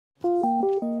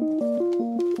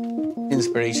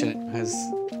inspiration has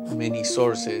many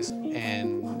sources,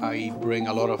 and I bring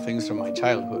a lot of things from my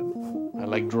childhood. I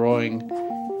like drawing,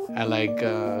 I like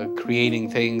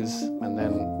creating things and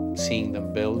then seeing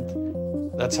them build.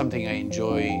 That's something I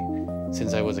enjoy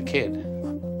since I was a kid.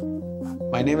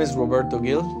 My name is Roberto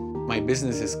Gil. My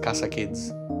business is Casa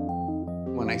Kids.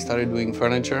 When I started doing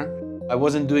furniture, I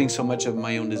wasn't doing so much of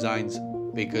my own designs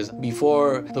because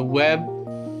before the web,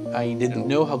 I didn't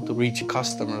know how to reach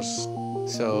customers.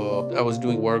 So I was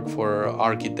doing work for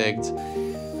architects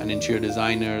and interior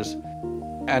designers,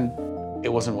 and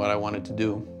it wasn't what I wanted to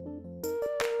do.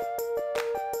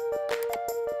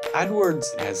 AdWords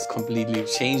has completely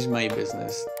changed my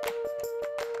business.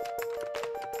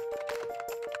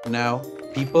 Now,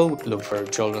 people look for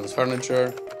children's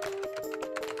furniture,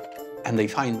 and they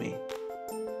find me.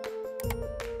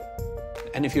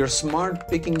 And if you're smart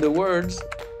picking the words,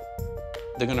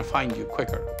 they're gonna find you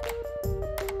quicker.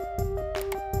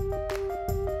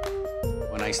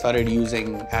 When I started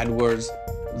using AdWords,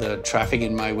 the traffic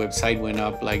in my website went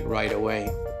up like right away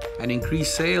and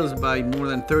increased sales by more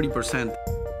than 30%.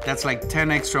 That's like 10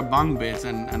 extra bunk beds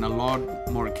and a lot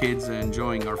more kids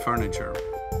enjoying our furniture.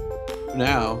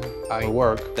 Now, I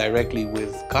work directly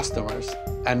with customers,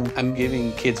 and I'm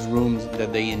giving kids rooms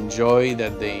that they enjoy,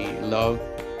 that they love.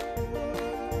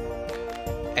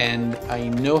 And I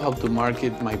know how to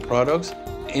market my products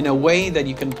in a way that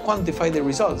you can quantify the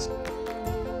results.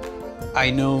 I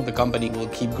know the company will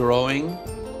keep growing.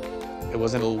 It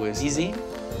wasn't always easy,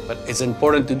 but it's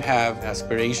important to have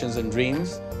aspirations and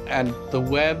dreams. And the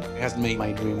web has made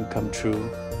my dream come true.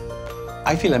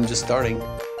 I feel I'm just starting.